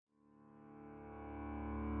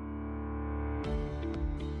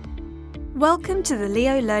Welcome to the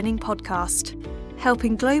Leo Learning Podcast,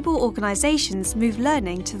 helping global organisations move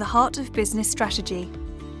learning to the heart of business strategy.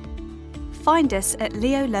 Find us at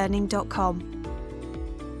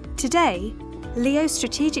leolearning.com. Today, Leo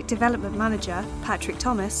Strategic Development Manager Patrick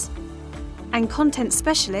Thomas and Content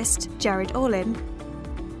Specialist Jared Orlin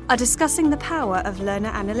are discussing the power of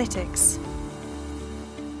learner analytics.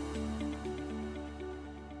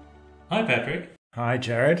 Hi Patrick. Hi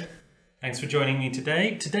Jared. Thanks for joining me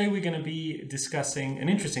today. Today we're going to be discussing an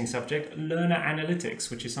interesting subject, learner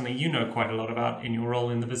analytics, which is something you know quite a lot about in your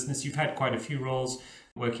role in the business. You've had quite a few roles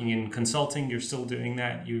working in consulting. You're still doing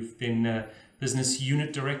that. You've been a business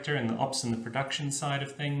unit director in the ops and the production side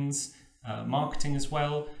of things, marketing as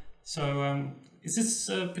well. So is this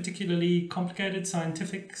a particularly complicated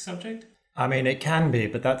scientific subject? I mean, it can be,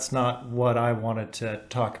 but that's not what I wanted to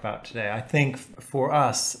talk about today. I think for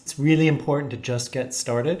us, it's really important to just get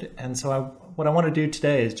started. And so what I want to do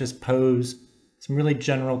today is just pose some really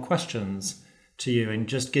general questions to you and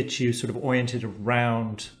just get you sort of oriented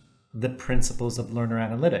around the principles of learner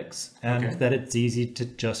analytics and that it's easy to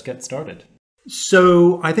just get started.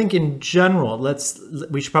 So I think in general,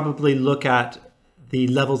 we should probably look at the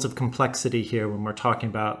levels of complexity here when we're talking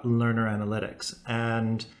about learner analytics.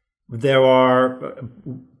 And there are,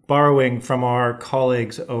 borrowing from our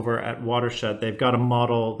colleagues over at Watershed, they've got a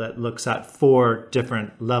model that looks at 4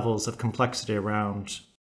 different levels of complexity around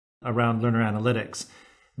learner analytics.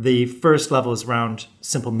 The first level is around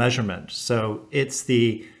simple measurement. So it's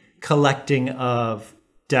the collecting of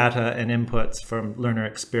data and inputs from learner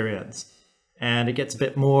experience. And it gets a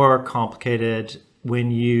bit more complicated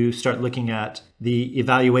when you start looking at the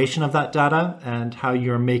evaluation of that data and how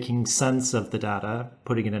you're making sense of the data,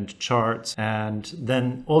 putting it into charts, and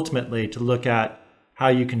then ultimately to look at how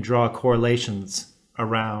you can draw correlations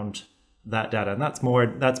around that data. And that's more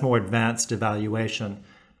advanced evaluation.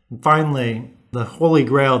 And finally, the holy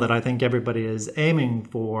grail that I think everybody is aiming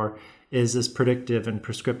for is this predictive and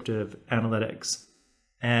prescriptive analytics.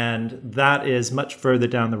 And that is much further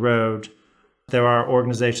down the road. There are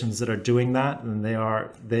organizations that are doing that, and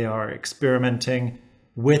they are experimenting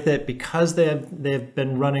with it because they've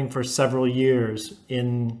been running for several years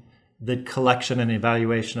in the collection and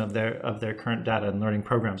evaluation of their current data and learning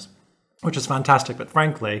programs, which is fantastic. But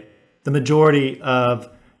frankly, the majority of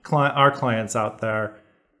our clients out there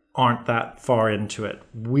aren't that far into it.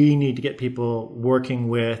 We need to get people working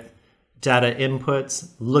with data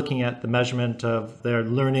inputs, looking at the measurement of their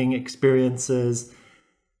learning experiences,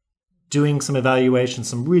 doing some evaluation,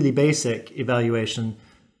 some really basic evaluation,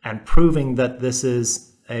 and proving that this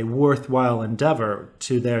is a worthwhile endeavor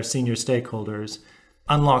to their senior stakeholders,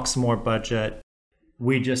 unlock some more budget.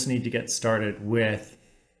 We just need to get started with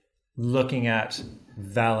looking at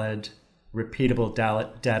valid, repeatable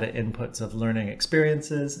data inputs of learning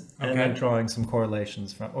experiences, and then drawing some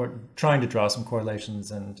correlations trying to draw some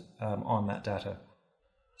correlations on that data.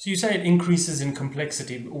 So you say it increases in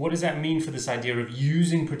complexity. But what does that mean for this idea of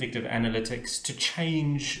using predictive analytics to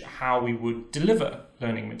change how we would deliver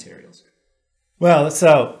learning materials? Well,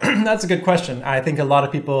 so that's a good question. I think a lot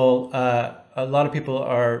of people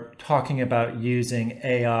are talking about using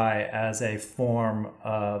AI as a form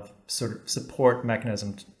of sort of support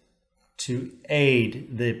mechanism to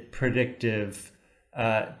aid the predictive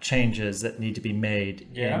changes that need to be made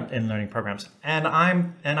in learning programs. And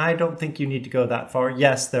I don't think you need to go that far.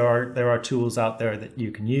 Yes, there are tools out there that you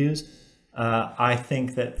can use. I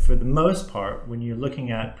think that for the most part, when you're looking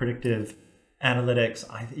at predictive analytics,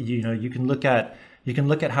 you can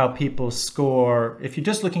look at how people score. If you're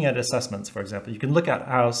just looking at assessments, for example, you can look at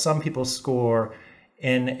how some people score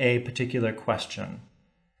in a particular question.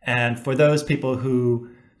 And for those people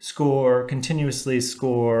who continuously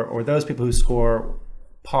score, or those people who score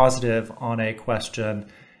positive on a question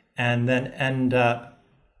and then end up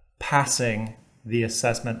passing the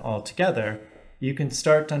assessment altogether, you can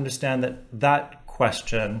start to understand that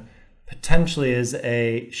question potentially is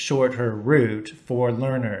a shorter route for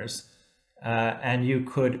learners. And you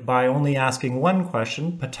could, by only asking one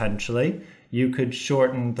question, potentially, you could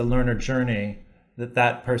shorten the learner journey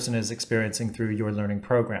that person is experiencing through your learning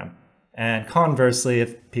program. And conversely,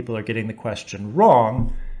 if people are getting the question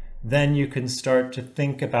wrong, then you can start to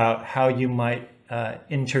think about how you might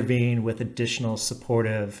intervene with additional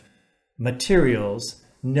supportive materials,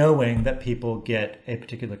 knowing that people get a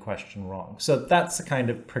particular question wrong. So that's the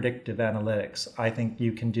kind of predictive analytics I think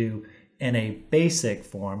you can do in a basic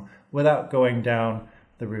form without going down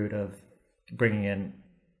the route of bringing in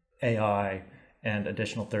AI and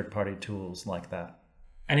additional third-party tools like that.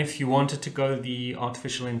 And if you wanted to go the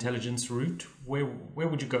artificial intelligence route, where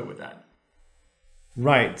would you go with that?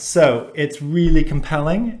 Right. So it's really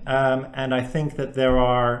compelling, and I think that there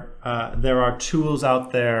are tools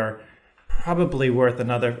out there, probably worth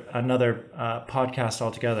another podcast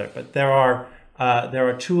altogether. But there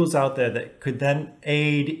are tools out there that could then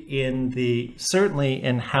aid in certainly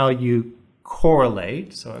in how you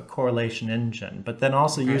correlate, so a correlation engine, but then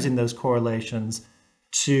also using those correlations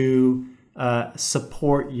to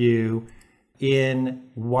support you in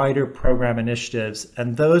wider program initiatives.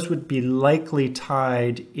 And those would be likely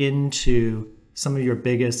tied into some of your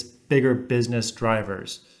bigger business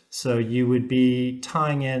drivers. So you would be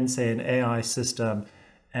tying in, say, an AI system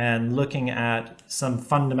and looking at some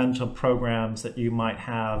fundamental programs that you might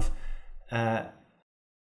have. And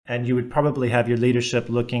you would probably have your leadership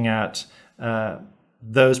looking at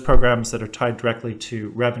those programs that are tied directly to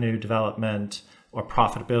revenue development or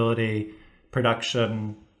profitability,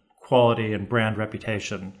 production, quality, and brand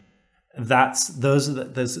reputation. Those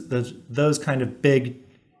kind of big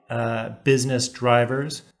business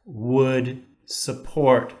drivers would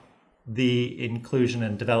support the inclusion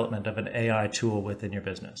and development of an AI tool within your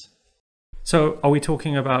business. So are we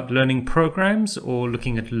talking about learning programs or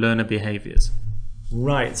looking at learner behaviors?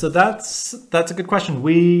 Right. So that's a good question.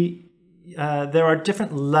 There are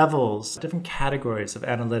different levels, different categories of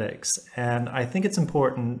analytics, and I think it's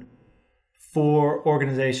important for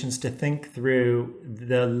organizations to think through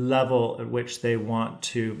the level at which they want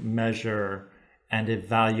to measure and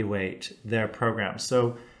evaluate their programs.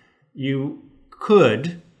 So you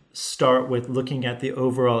could start with looking at the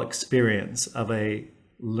overall experience of a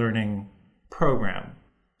learning program.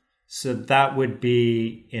 So that would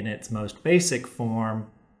be, in its most basic form,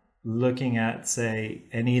 looking at, say,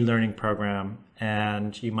 an e-learning program,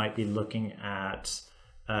 and you might be looking at,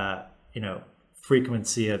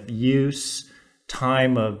 frequency of use,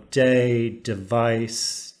 time of day,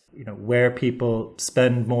 device, where people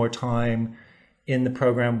spend more time in the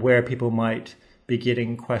program, where people might be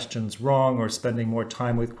getting questions wrong or spending more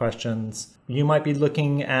time with questions. You might be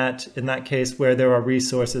looking at, in that case, where there are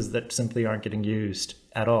resources that simply aren't getting used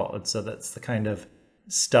at all. And so that's the kind of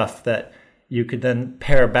stuff that you could then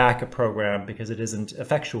pare back a program because it isn't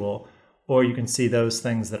effectual, or you can see those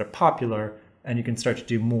things that are popular and you can start to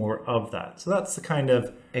do more of that. So that's the kind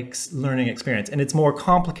of learning experience. And it's more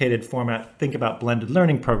complicated format. Think about blended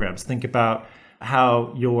learning programs. Think about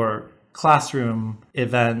how your classroom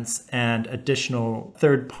events and additional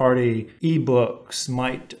third-party ebooks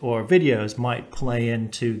or videos might play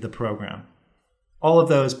into the program. All of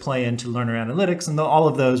those play into learner analytics, and all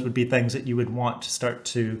of those would be things that you would want to start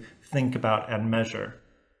to think about and measure.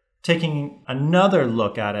 Taking another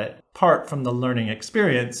look at it, apart from the learning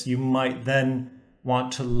experience, you might then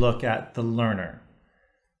want to look at the learner.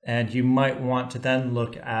 And you might want to then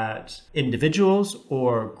look at individuals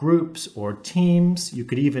or groups or teams. You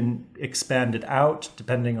could even expand it out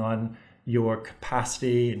depending on your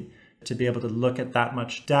capacity to be able to look at that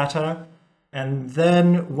much data. And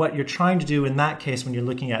then what you're trying to do in that case when you're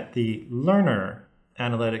looking at the learner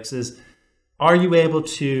analytics is, are you able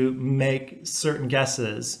to make certain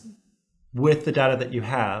guesses with the data that you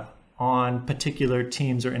have on particular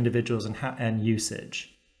teams or individuals and usage?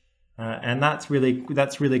 And that's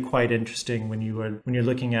really quite interesting when you're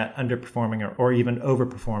looking at underperforming or even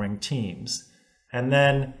overperforming teams. And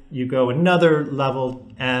then you go another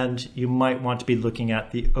level, and you might want to be looking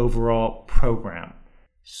at the overall program.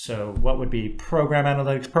 So what would be program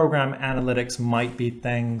analytics? Program analytics might be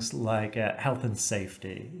things like health and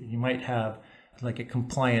safety. You might have like a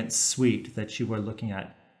compliance suite that you were looking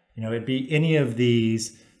at. It'd be any of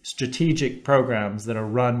these strategic programs that are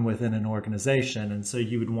run within an organization. And so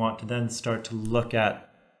you would want to then start to look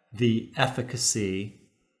at the efficacy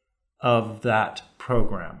of that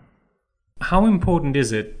program. How important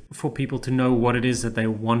is it for people to know what it is that they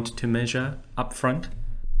want to measure upfront?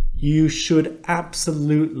 You should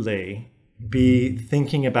absolutely be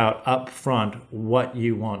thinking about upfront what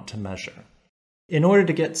you want to measure. In order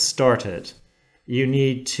to get started, you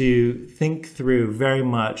need to think through very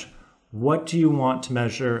much, what do you want to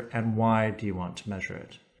measure and why do you want to measure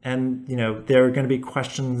it? And, there are going to be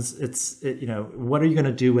questions. What are you going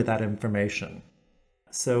to do with that information?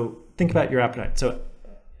 So think about your appetite. So,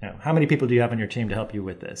 how many people do you have on your team to help you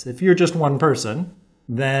with this? If you're just one person,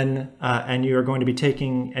 then, and you're going to be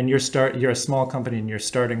taking, and you're a small company and you're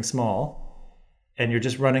starting small, and you're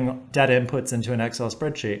just running data inputs into an Excel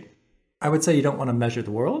spreadsheet, I would say you don't want to measure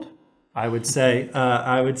the world. I would say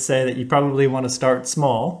that you probably want to start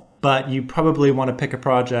small, but you probably want to pick a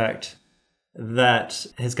project that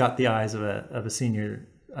has got the eyes of a senior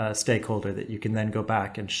stakeholder that you can then go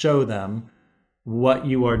back and show them what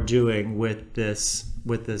you are doing with this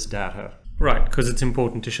data. Right, because it's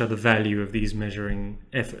important to show the value of these measuring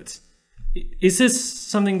efforts. Is this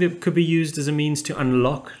something that could be used as a means to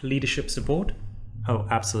unlock leadership support? Oh,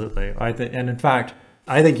 absolutely. And in fact,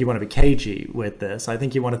 I think you want to be cagey with this. I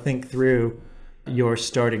think you want to think through your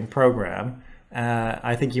starting program.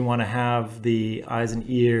 I think you want to have the eyes and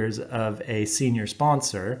ears of a senior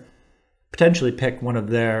sponsor, potentially pick one of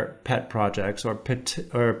their pet projects or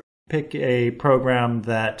pick a program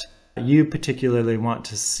that you particularly want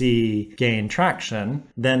to see gain traction,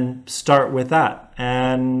 then start with that.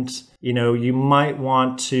 And, you might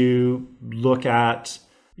want to look at,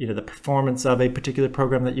 the performance of a particular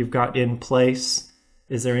program that you've got in place.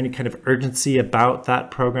 Is there any kind of urgency about that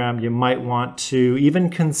program? You might want to even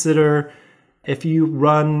consider, if you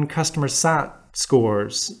run customer sat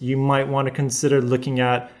scores, you might want to consider looking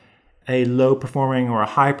at a low performing or a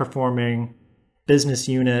high performing business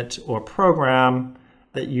unit or program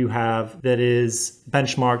that you have that is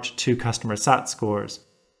benchmarked to customer sat scores.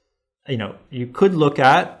 You could look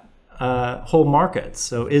at whole markets.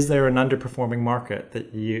 So is there an underperforming market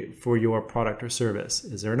for your product or service?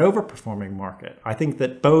 Is there an overperforming market? I think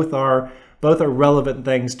that both are relevant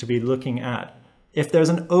things to be looking at. If there's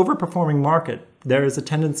an overperforming market, there is a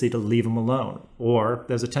tendency to leave them alone, or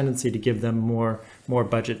there's a tendency to give them more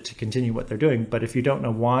budget to continue what they're doing. But if you don't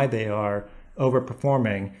know why they are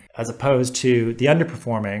overperforming as opposed to the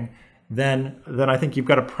underperforming, then I think you've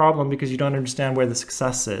got a problem, because you don't understand where the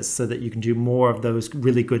success is, so that you can do more of those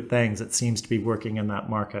really good things that seems to be working in that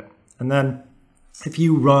market. And then if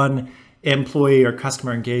you run employee or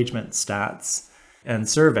customer engagement stats and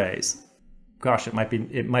surveys, gosh, it might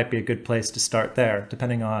be a good place to start there,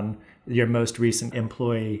 depending on your most recent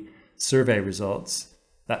employee survey results.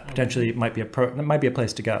 That potentially might be a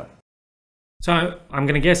place to go. So I'm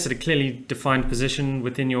going to guess that a clearly defined position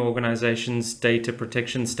within your organization's data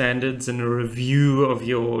protection standards and a review of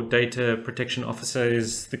your data protection officer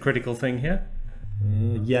is the critical thing here?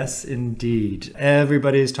 Yes, indeed.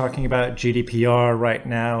 Everybody's talking about GDPR right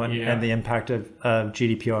now and the impact of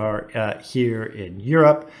GDPR here in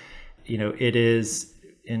Europe. It is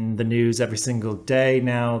in the news every single day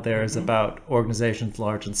now. There's about organizations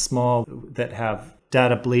large and small that have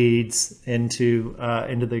data bleeds into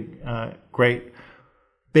the great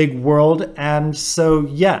big world. And so,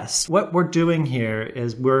 yes, what we're doing here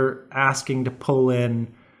is we're asking to pull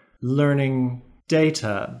in learning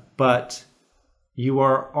data, but you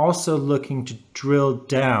are also looking to drill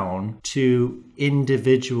down to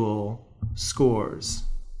individual scores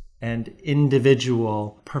and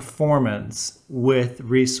individual performance with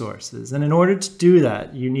resources. And in order to do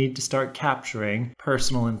that, you need to start capturing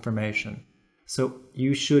personal information. So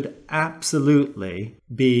you should absolutely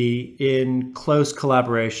be in close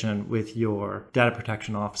collaboration with your data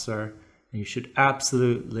protection officer. And you should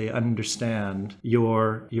absolutely understand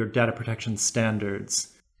your data protection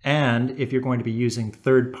standards. And if you're going to be using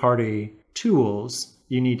third-party tools,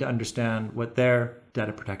 you need to understand what their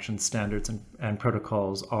data protection standards and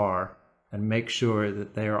protocols are, and make sure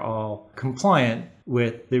that they are all compliant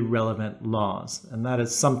with the relevant laws. And that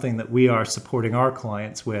is something that we are supporting our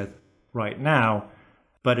clients with right now.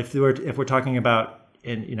 But if we're talking about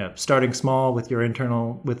starting small with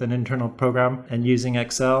an internal program and using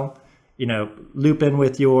Excel, loop in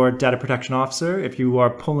with your data protection officer. If you are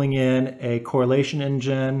pulling in a correlation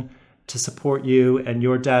engine to support you and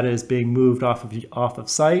your data is being moved off of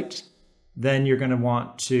site, then you're going to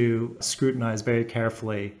want to scrutinize very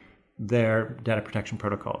carefully their data protection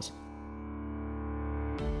protocols.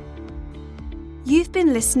 You've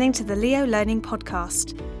been listening to the Leo Learning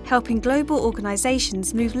Podcast, helping global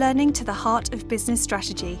organizations move learning to the heart of business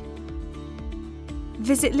strategy.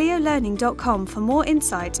 Visit leolearning.com for more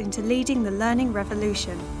insight into leading the learning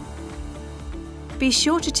revolution. Be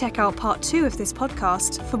sure to check out part 2 of this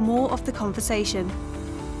podcast for more of the conversation.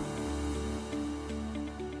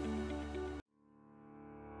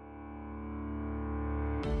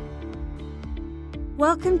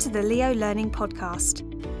 Welcome to the Leo Learning Podcast,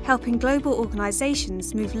 helping global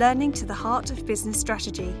organizations move learning to the heart of business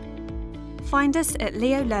strategy. Find us at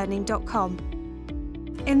leolearning.com.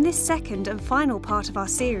 In this second and final part of our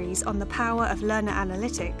series on the power of learner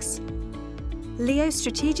analytics, Leo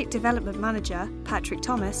Strategic Development Manager Patrick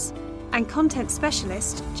Thomas and Content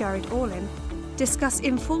Specialist Jared Orlin discuss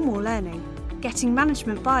informal learning, getting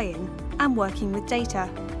management buy-in, and working with data.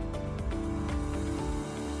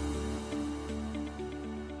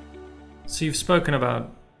 So you've spoken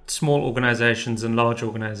about small organizations and large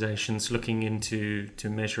organizations looking into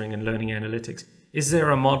measuring and learning analytics. Is there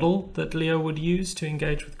a model that Leo would use to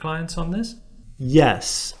engage with clients on this?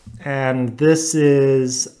 Yes. And this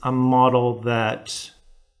is a model that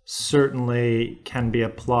certainly can be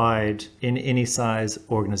applied in any size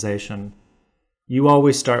organization. You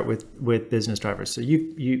always start with business drivers. So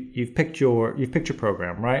you've picked your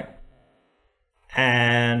program, right?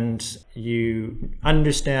 And you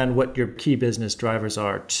understand what your key business drivers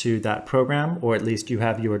are to that program, or at least you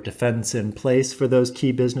have your defense in place for those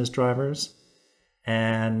key business drivers.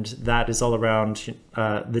 And that is all around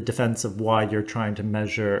the defense of why you're trying to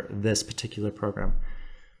measure this particular program.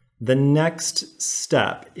 The next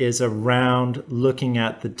step is around looking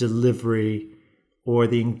at the delivery or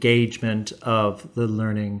the engagement of the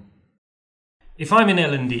learning. If I'm in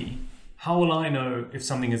L&D, how will I know if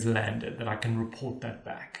something has landed, that I can report that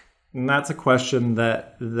back? And that's a question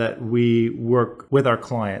that we work with our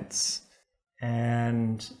clients.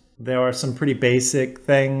 And there are some pretty basic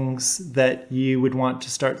things that you would want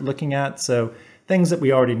to start looking at. So things that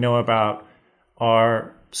we already know about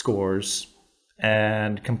are scores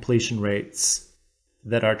and completion rates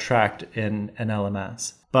that are tracked in an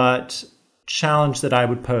LMS. But challenge that I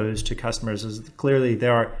would pose to customers is clearly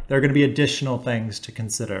there are going to be additional things to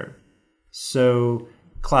consider. So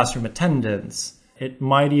classroom attendance, it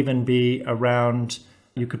might even be around,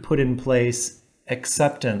 you could put in place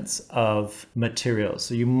acceptance of materials.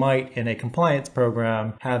 So you might, in a compliance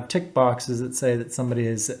program, have tick boxes that say that somebody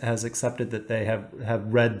has accepted that they have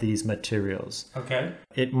read these materials. Okay.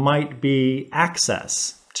 It might be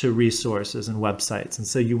access to resources and websites. And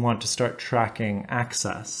so you want to start tracking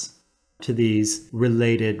access to these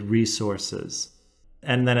related resources.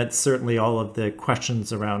 And then it's certainly all of the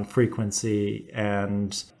questions around frequency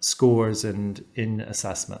and scores and in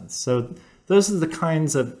assessments. So those are the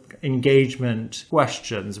kinds of engagement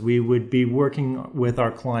questions we would be working with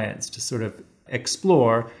our clients to sort of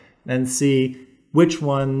explore and see which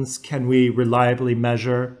ones can we reliably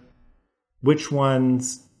measure, which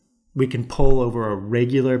ones we can pull over a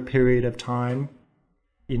regular period of time.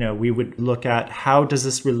 You know, we would look at how does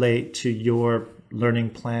this relate to your learning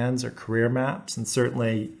plans or career maps. And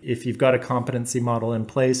certainly if you've got a competency model in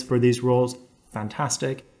place for these roles,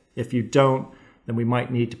 fantastic. If you don't, then we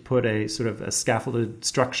might need to put a sort of a scaffolded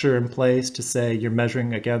structure in place to say you're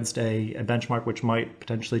measuring against a benchmark which might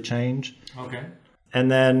potentially change. Okay.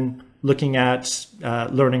 And then looking at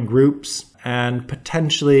learning groups and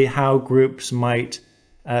potentially how groups might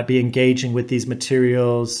be engaging with these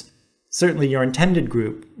materials. Certainly your intended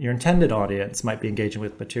group, your intended audience might be engaging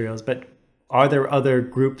with materials, but are there other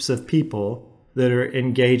groups of people that are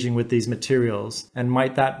engaging with these materials? And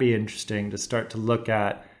might that be interesting to start to look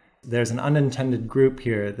at? There's an unintended group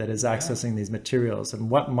here that is accessing these materials, and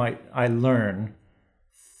what might I learn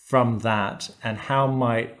from that? And how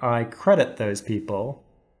might I credit those people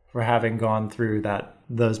for having gone through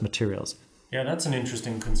those materials? Yeah, that's an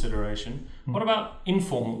interesting consideration. What about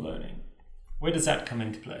informal learning? Where does that come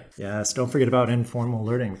into play? Yes, don't forget about informal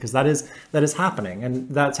learning, because that is happening, and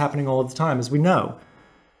that's happening all the time, as we know.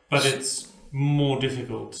 But it's more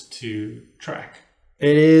difficult to track.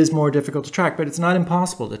 It is more difficult to track, but it's not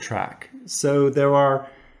impossible to track. So there are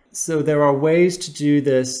ways to do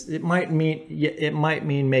this. It might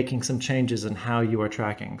mean making some changes in how you are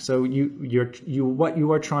tracking. So what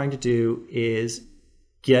you are trying to do is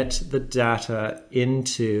get the data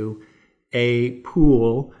into a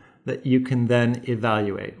pool that you can then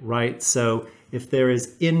evaluate, right? So if there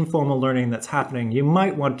is informal learning that's happening, you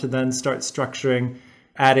might want to then start structuring,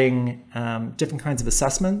 adding different kinds of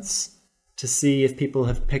assessments to see if people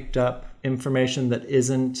have picked up information that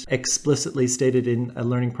isn't explicitly stated in a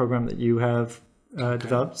learning program that you have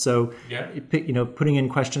developed. So, putting in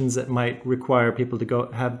questions that might require people to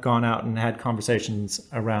have gone out and had conversations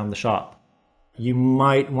around the shop. You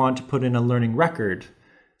might want to put in a learning record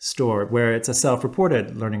store where it's a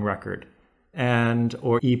self-reported learning record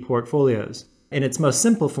or e-portfolios. In its most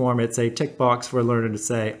simple form, it's a tick box for a learner to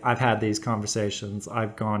say, I've had these conversations,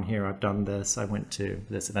 I've gone here, I've done this, I went to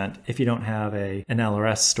this event. If you don't have an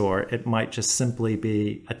LRS store, it might just simply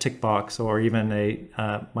be a tick box or even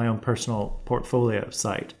my own personal portfolio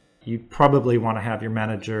site. You probably want to have the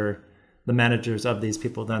managers of these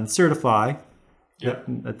people then certify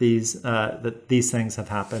that these things have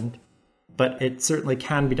happened. But it certainly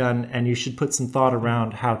can be done, and you should put some thought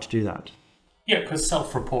around how to do that. Yeah, because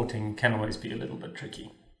self-reporting can always be a little bit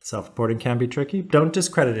tricky. Self-reporting can be tricky. Don't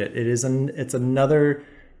discredit it. It's another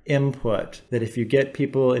input that if you get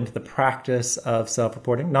people into the practice of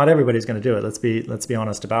self-reporting, not everybody's going to do it. Let's be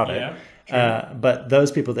honest about it. But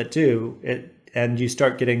those people that do it, and you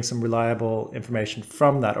start getting some reliable information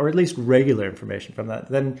from that, or at least regular information from that,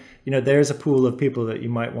 then there's a pool of people that you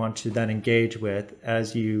might want to then engage with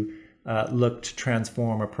as you look to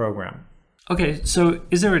transform a program. Okay, so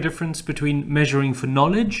is there a difference between measuring for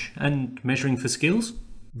knowledge and measuring for skills?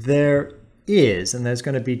 There is, and there's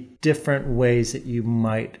going to be different ways that you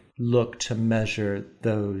might look to measure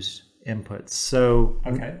those inputs. So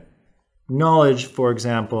knowledge, for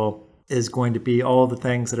example, is going to be all the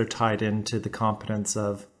things that are tied into the competence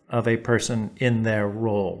of a person in their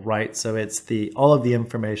role, right? So it's all of the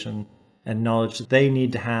information and knowledge that they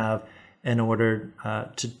need to have in order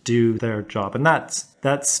to do their job. And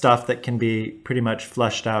that's stuff that can be pretty much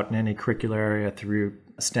fleshed out in any curricular area through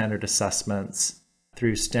standard assessments,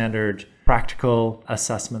 through standard practical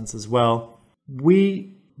assessments as well.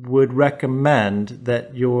 We would recommend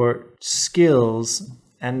that your skills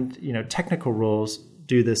and technical roles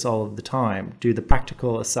do this all of the time, do the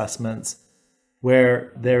practical assessments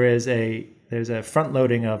where there's a front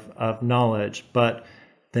loading of knowledge, but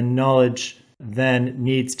the knowledge then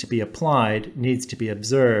needs to be applied, needs to be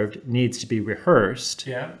observed, needs to be rehearsed,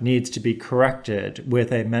 needs to be corrected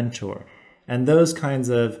with a mentor. And those kinds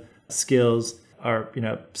of skills are,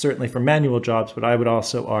 certainly for manual jobs, but I would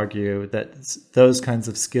also argue that those kinds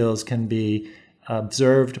of skills can be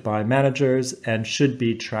observed by managers and should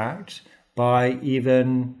be tracked by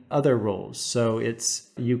even other roles. So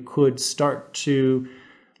you could start to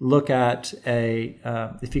look at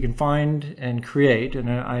if you can find and create, and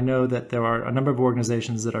I know that there are a number of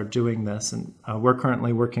organizations that are doing this, and we're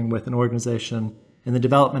currently working with an organization in the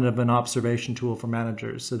development of an observation tool for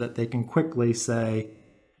managers so that they can quickly say,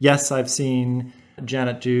 yes, I've seen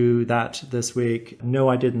Janet do that this week. No,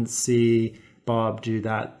 I didn't see Bob do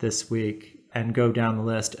that this week, and go down the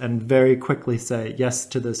list and very quickly say yes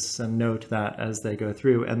to this and no to that as they go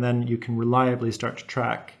through. And then you can reliably start to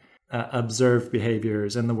track observed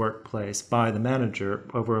behaviors in the workplace by the manager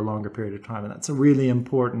over a longer period of time. And that's a really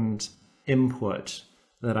important input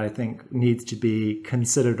that I think needs to be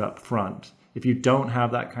considered up front. If you don't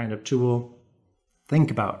have that kind of tool,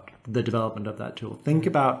 think about the development of that tool. Think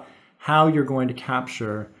about how you're going to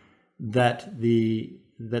capture that the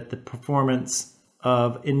performance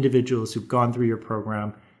of individuals who've gone through your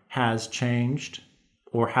program has changed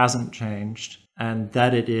or hasn't changed, and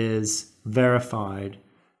that it is verified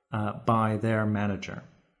by their manager.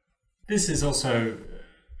 This is also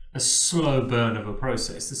a slow burn of a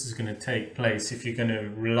process. This is going to take place if you're going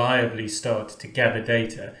to reliably start to gather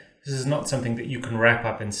data. This is not something that you can wrap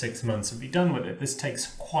up in 6 months and be done with it. This takes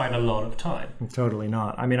quite a lot of time. Totally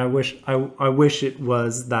not. I mean, I wish it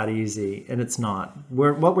was that easy, and it's not.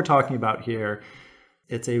 What we're talking about here,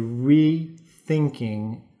 it's a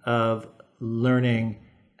rethinking of learning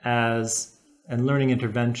and learning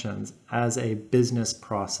interventions as a business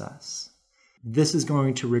process. This is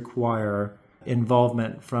going to require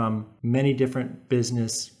involvement from many different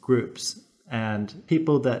business groups and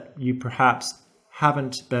people that you perhaps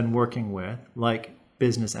haven't been working with, like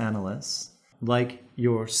business analysts, like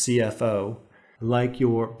your CFO, like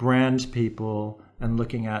your brand people, and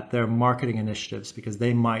looking at their marketing initiatives because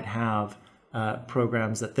they might have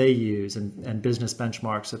programs that they use and business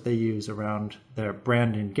benchmarks that they use around their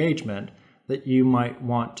brand engagement that you might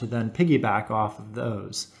want to then piggyback off of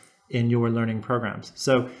those in your learning programs.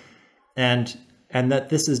 So, and that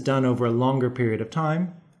this is done over a longer period of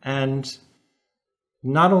time. And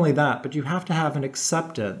not only that, but you have to have an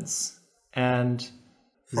acceptance and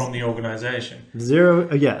from the organization.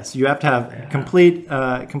 Yes, you have to have complete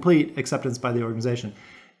acceptance by the organization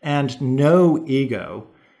and no ego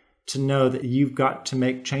to know that you've got to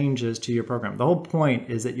make changes to your program. The whole point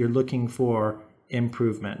is that you're looking for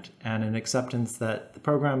improvement and an acceptance that the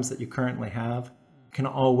programs that you currently have can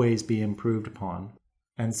always be improved upon.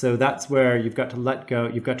 And so that's where you've got to let go.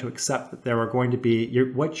 You've got to accept that there are going to be,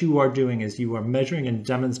 what you are doing is you are measuring and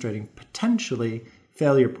demonstrating potentially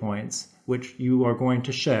failure points, which you are going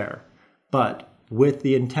to share, but with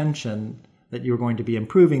the intention that you're going to be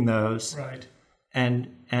improving those, right,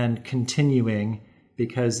 and continuing,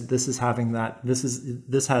 because this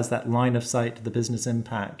has that line of sight to the business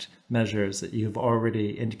impact measures that you've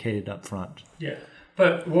already indicated up front. Yeah.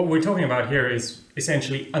 But what we're talking about here is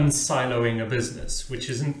essentially unsiloing a business, which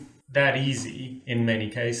isn't that easy in many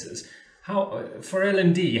cases. How for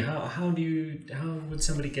L&D, how would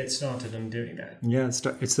somebody get started on doing that? Yeah,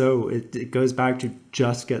 so it goes back to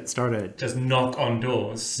just get started. Just knock on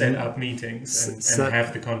doors, set up meetings, and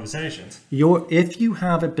have the conversations. If you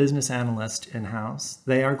have a business analyst in-house,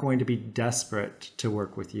 they are going to be desperate to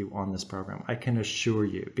work with you on this program. I can assure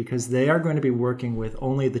you, because they are going to be working with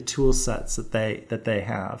only the tool sets that they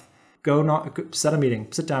have. Set a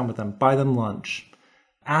meeting, sit down with them, buy them lunch.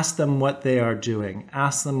 Ask them what they are doing.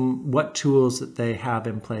 Ask them what tools that they have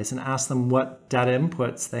in place, and ask them what data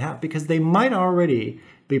inputs they have, because they might already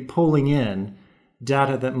be pulling in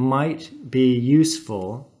data that might be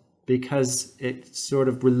useful because it sort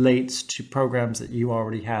of relates to programs that you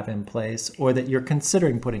already have in place or that you're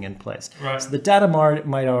considering putting in place. Right. So the data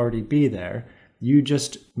might already be there. You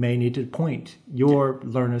just may need to point your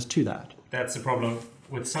learners to that. That's the problem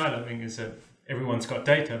with siloing, is that everyone's got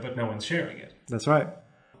data, but no one's sharing it. That's right.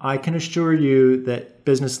 I can assure you that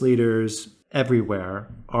business leaders everywhere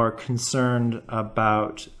are concerned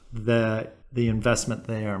about the investment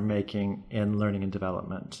they are making in learning and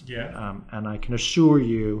development. Yeah. And I can assure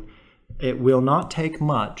you it will not take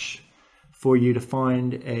much for you to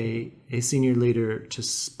find a senior leader to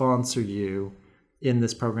sponsor you in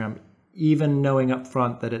this program, even knowing up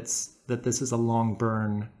front that this is a long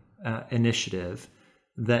burn initiative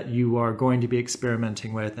that you are going to be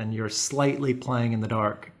experimenting with, and you're slightly playing in the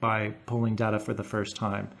dark by pulling data for the first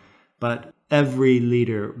time. But every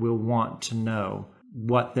leader will want to know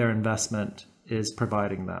what their investment is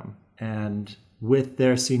providing them. And with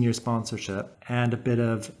their senior sponsorship and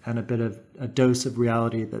a dose of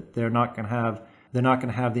reality that they're not going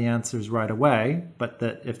to have the answers right away, but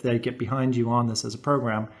that if they get behind you on this as a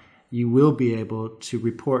program, you will be able to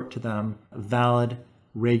report to them valid,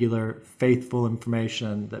 regular, faithful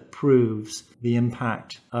information that proves the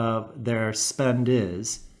impact of their spend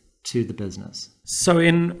is to the business. So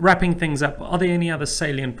in wrapping things up, are there any other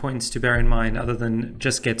salient points to bear in mind other than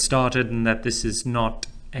just get started and that this is not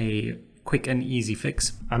a quick and easy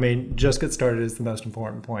fix? I mean, just get started is the most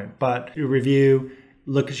important point. But you review,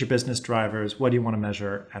 look at your business drivers. What do you want to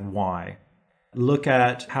measure and why? Look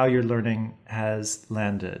at how your learning has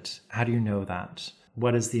landed. How do you know that?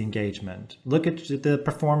 What is the engagement? Look at the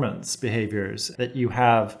performance behaviors that you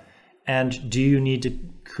have. And do you need to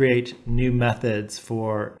create new methods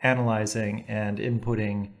for analyzing and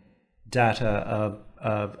inputting data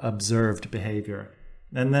of observed behavior?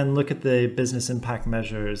 And then look at the business impact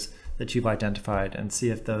measures that you've identified and see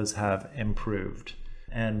if those have improved.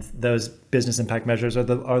 And those business impact measures are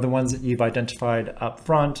the ones that you've identified up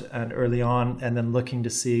front and early on, and then looking to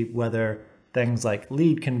see whether things like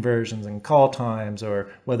lead conversions and call times,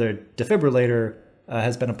 or whether defibrillator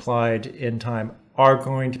has been applied in time, are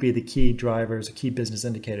going to be the key drivers, key business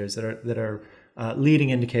indicators that are leading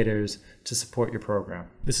indicators to support your program.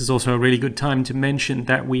 This is also a really good time to mention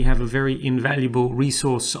that we have a very invaluable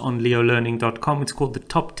resource on leolearning.com. It's called the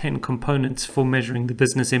Top 10 Components for Measuring the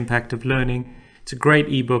Business Impact of Learning. It's a great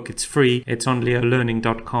ebook. It's free. It's on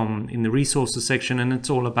leolearning.com in the resources section, and it's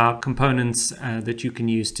all about components that you can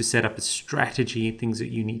use to set up a strategy, things that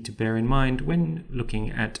you need to bear in mind when looking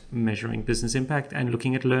at measuring business impact and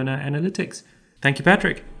looking at learner analytics. Thank you,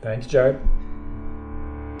 Patrick. Thanks, Jared.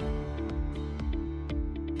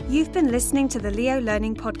 You've been listening to the Leo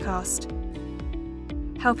Learning Podcast,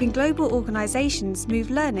 helping global organisations move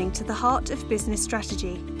learning to the heart of business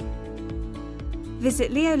strategy.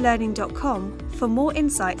 Visit leolearning.com for more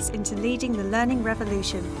insights into leading the learning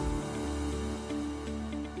revolution.